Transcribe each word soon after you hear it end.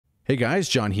Hey guys,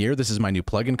 John here. This is my new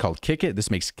plugin called Kick It.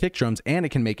 This makes kick drums and it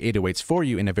can make 808s for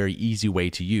you in a very easy way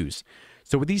to use.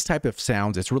 So with these type of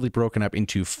sounds, it's really broken up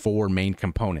into four main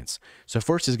components. So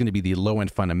first is going to be the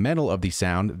low-end fundamental of the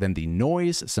sound, then the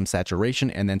noise, some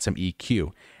saturation, and then some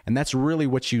EQ. And that's really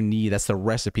what you need. That's the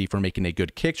recipe for making a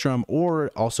good kick drum or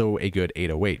also a good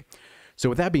 808. So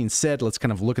with that being said, let's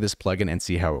kind of look at this plugin and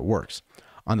see how it works.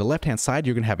 On the left-hand side,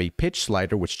 you're going to have a pitch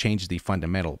slider, which changes the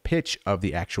fundamental pitch of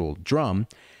the actual drum.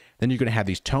 Then you're going to have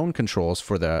these tone controls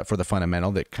for the fundamental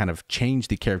that kind of change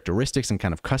the characteristics and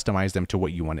kind of customize them to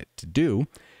what you want it to do.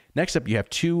 Next up, you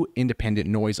have two independent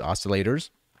noise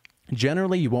oscillators.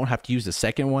 Generally, you won't have to use the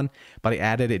second one, but I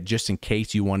added it just in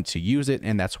case you wanted to use it,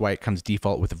 and that's why it comes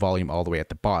default with the volume all the way at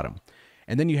the bottom.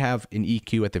 And then you have an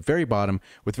EQ at the very bottom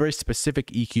with very specific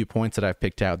EQ points that I've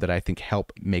picked out that I think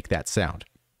help make that sound.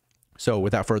 So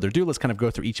without further ado, let's kind of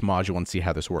go through each module and see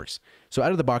how this works. So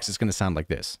out of the box, it's going to sound like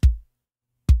this.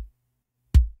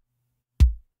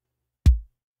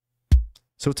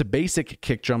 So it's a basic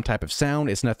kick drum type of sound.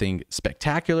 It's nothing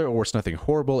spectacular or it's nothing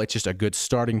horrible. It's just a good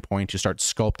starting point to start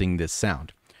sculpting this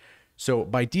sound. So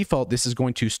by default, this is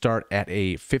going to start at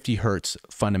a 50 Hertz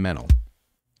fundamental.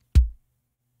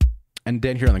 And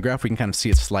then here on the graph, we can kind of see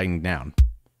it sliding down.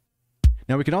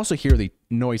 Now we can also hear the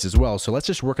noise as well. So let's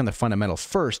just work on the fundamental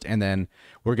first, and then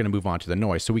we're going to move on to the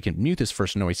noise. So we can mute this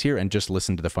first noise here and just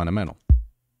listen to the fundamental.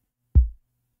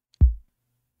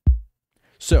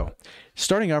 So,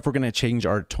 starting off, we're going to change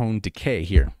our tone decay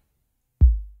here.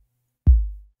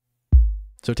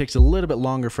 So it takes a little bit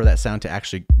longer for that sound to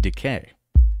actually decay.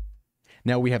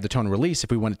 Now we have the tone release if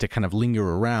we want it to kind of linger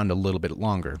around a little bit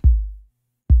longer.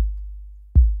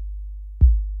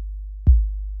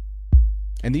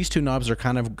 And these two knobs are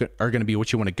kind of going to be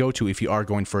what you want to go to if you are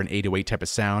going for an 808 type of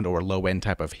sound or a low end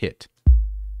type of hit,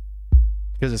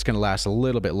 because it's going to last a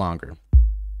little bit longer.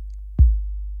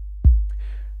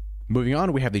 Moving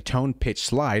on, we have the tone pitch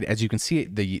slide. As you can see,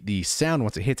 the sound,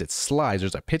 once it hits, it slides.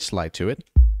 There's a pitch slide to it.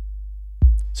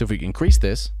 So if we increase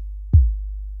this,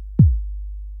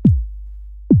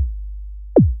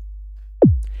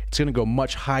 it's going to go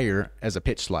much higher as a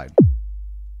pitch slide.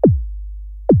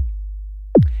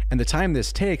 And the time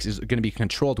this takes is going to be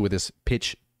controlled with this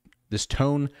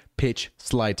tone pitch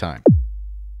slide time.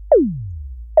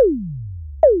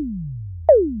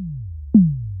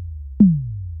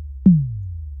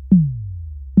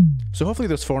 So hopefully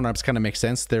those four knobs kind of make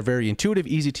sense. They're very intuitive,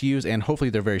 easy to use, and hopefully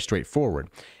they're very straightforward.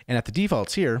 And at the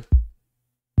defaults here,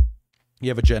 you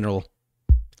have a general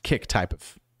kick type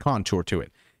of contour to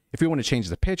it. If we want to change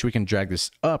the pitch, we can drag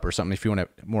this up or something if you want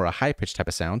more a high pitch type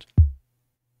of sound.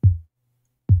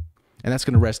 And that's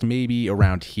going to rest maybe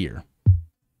around here.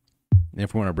 And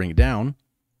if we want to bring it down,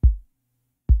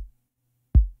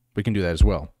 we can do that as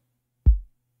well.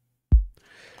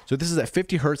 So this is at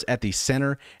 50 Hertz at the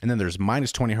center, and then there's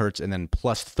minus 20 Hertz and then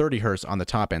plus 30 Hertz on the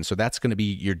top end. So that's going to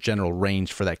be your general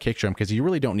range for that kick drum, because you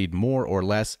really don't need more or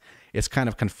less. It's kind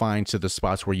of confined to the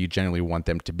spots where you generally want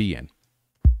them to be in.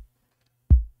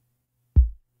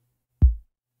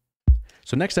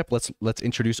 So next up, let's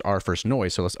introduce our first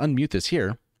noise. So let's unmute this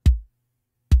here.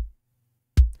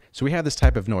 So we have this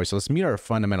type of noise. So let's mute our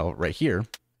fundamental right here.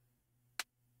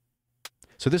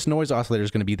 So this noise oscillator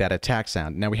is going to be that attack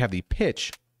sound. Now we have the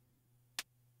pitch.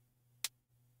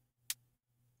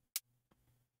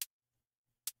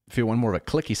 If you want more of a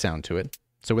clicky sound to it.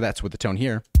 So that's with the tone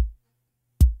here.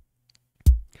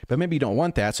 But maybe you don't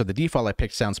want that, so the default I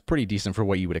picked sounds pretty decent for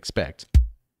what you would expect.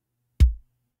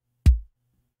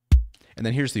 And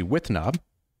then here's the width knob.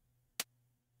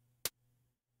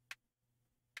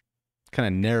 Kind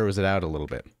of narrows it out a little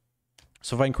bit.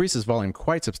 So if I increase this volume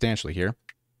quite substantially here,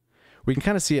 we can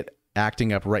kind of see it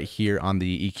acting up right here on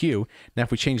the EQ. Now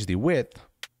if we change the width,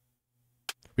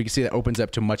 we can see that opens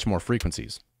up to much more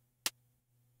frequencies.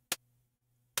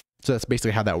 So that's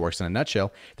basically how that works in a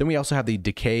nutshell. Then we also have the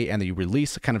decay and the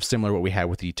release, kind of similar to what we had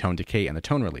with the tone decay and the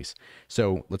tone release.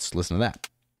 So let's listen to that.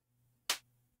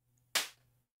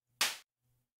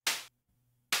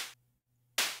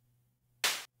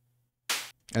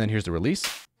 And then here's the release.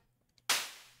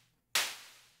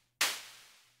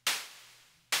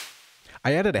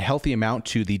 I added a healthy amount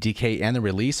to the decay and the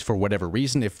release for whatever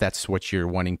reason. If that's what you're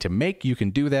wanting to make, you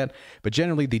can do that. But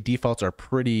generally, the defaults are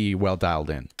pretty well dialed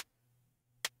in,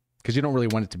 because you don't really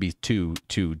want it to be too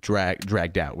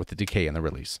dragged out with the decay and the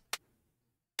release.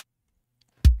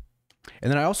 And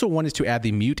then I also wanted to add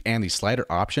the mute and the slider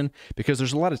option, because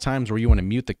there's a lot of times where you want to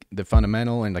mute the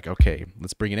fundamental and like, okay,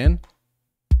 let's bring it in.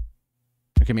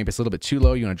 Okay, maybe it's a little bit too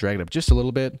low. You want to drag it up just a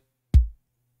little bit.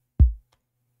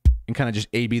 And kind of just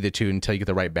A/B the two until you get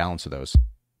the right balance of those.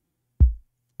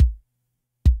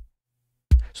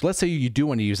 So let's say you do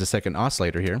want to use a second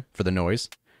oscillator here for the noise.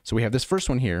 So we have this first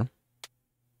one here.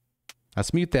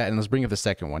 Let's mute that and let's bring up the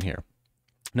second one here.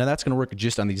 Now that's going to work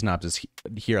just on these knobs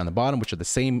here on the bottom, which are the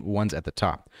same ones at the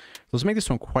top. So let's make this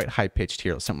one quite high pitched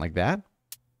here, something like that.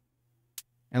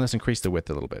 And let's increase the width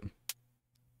a little bit.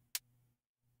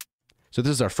 So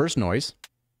this is our first noise.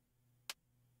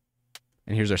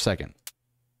 And here's our second.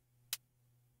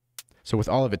 So with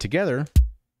all of it together,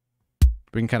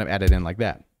 we can kind of add it in like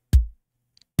that.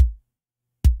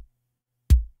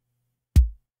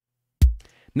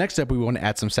 Next up, we want to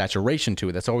add some saturation to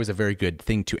it. That's always a very good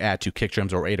thing to add to kick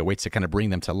drums or 808s to kind of bring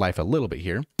them to life a little bit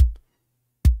here.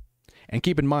 And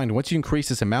keep in mind, once you increase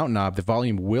this amount knob, the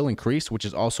volume will increase, which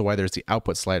is also why there's the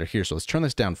output slider here. So let's turn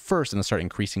this down first and then start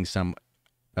increasing some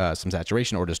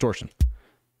saturation or distortion.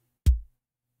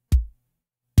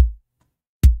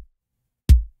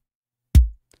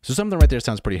 So something right there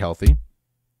sounds pretty healthy.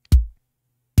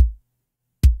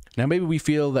 Now maybe we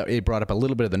feel that it brought up a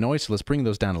little bit of the noise, so let's bring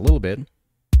those down a little bit.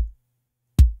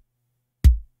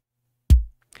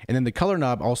 And then the color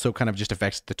knob also kind of just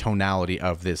affects the tonality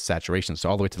of this saturation. So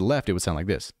all the way to the left, it would sound like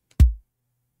this.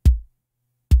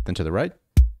 Then to the right.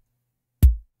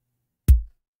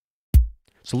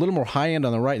 So a little more high end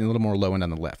on the right and a little more low end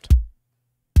on the left.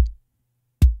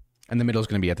 And the middle is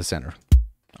going to be at the center,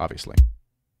 obviously.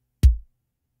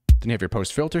 Then you have your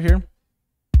post filter here.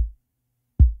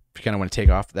 If you kind of want to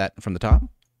take off that from the top.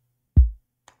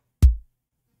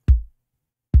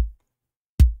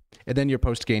 And then your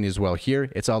post gain as well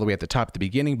here. It's all the way at the top at the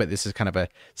beginning, but this is kind of a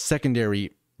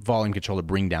secondary volume control to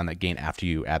bring down that gain after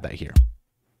you add that here.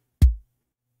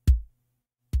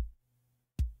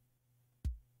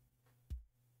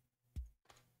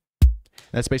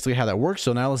 That's basically how that works.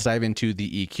 So now let's dive into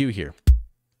the EQ here.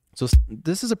 So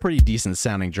this is a pretty decent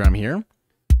sounding drum here.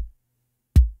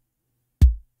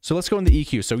 So let's go in the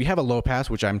EQ. So we have a low pass,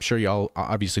 which I'm sure y'all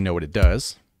obviously know what it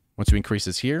does. Once we increase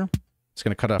this here, it's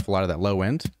going to cut off a lot of that low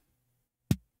end.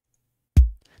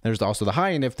 There's also the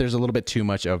high end if there's a little bit too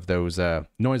much of those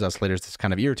noise oscillators that's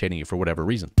kind of irritating you for whatever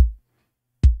reason.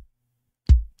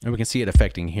 And we can see it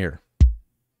affecting here.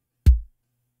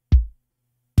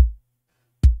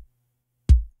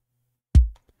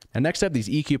 And next up, these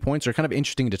EQ points are kind of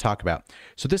interesting to talk about.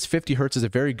 So this 50 Hertz is a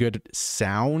very good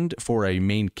sound for a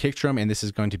main kick drum, and this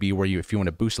is going to be where if you want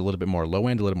to boost a little bit more low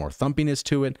end, a little more thumpiness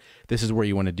to it, this is where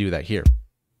you want to do that here.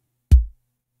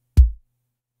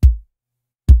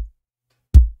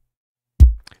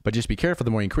 But just be careful,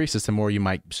 the more you increase this, the more you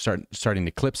might starting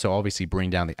to clip, so obviously bring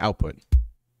down the output.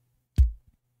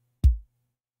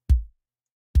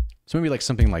 So maybe like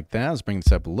something like that. Let's bring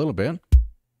this up a little bit.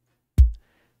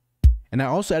 And I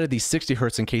also added these 60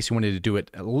 Hertz in case you wanted to do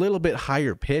it a little bit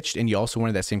higher pitched and you also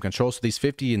wanted that same control. So these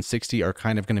 50 and 60 are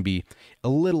kind of going to be a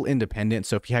little independent.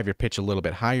 So if you have your pitch a little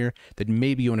bit higher, then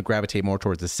maybe you want to gravitate more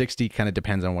towards the 60. Kind of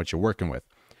depends on what you're working with.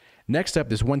 Next up,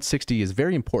 this 160 is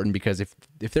very important because if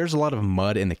there's a lot of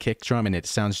mud in the kick drum and it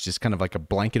sounds just kind of like a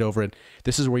blanket over it,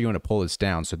 this is where you want to pull this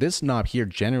down. So this knob here,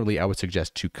 generally, I would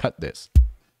suggest to cut this.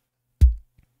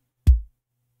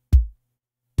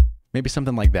 Maybe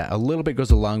something like that. A little bit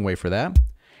goes a long way for that.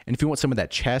 And if you want some of that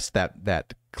chest,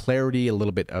 that clarity, a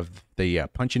little bit of the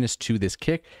punchiness to this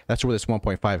kick, that's where this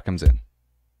 1.5 comes in.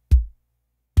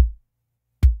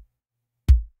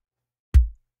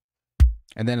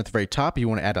 And then at the very top, you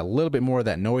want to add a little bit more of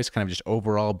that noise, kind of just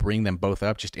overall bring them both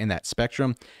up just in that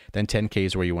spectrum. Then 10K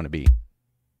is where you want to be.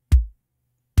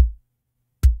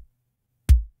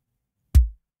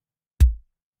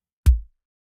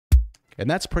 And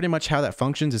that's pretty much how that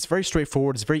functions. It's very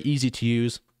straightforward. It's very easy to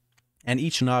use. And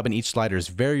each knob and each slider is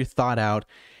very thought out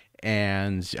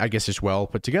and I guess just well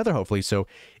put together, hopefully. So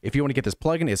if you want to get this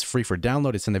plugin, it's free for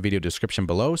download. It's in the video description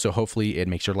below. So hopefully it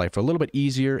makes your life a little bit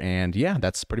easier. And yeah,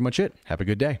 that's pretty much it. Have a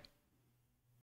good day.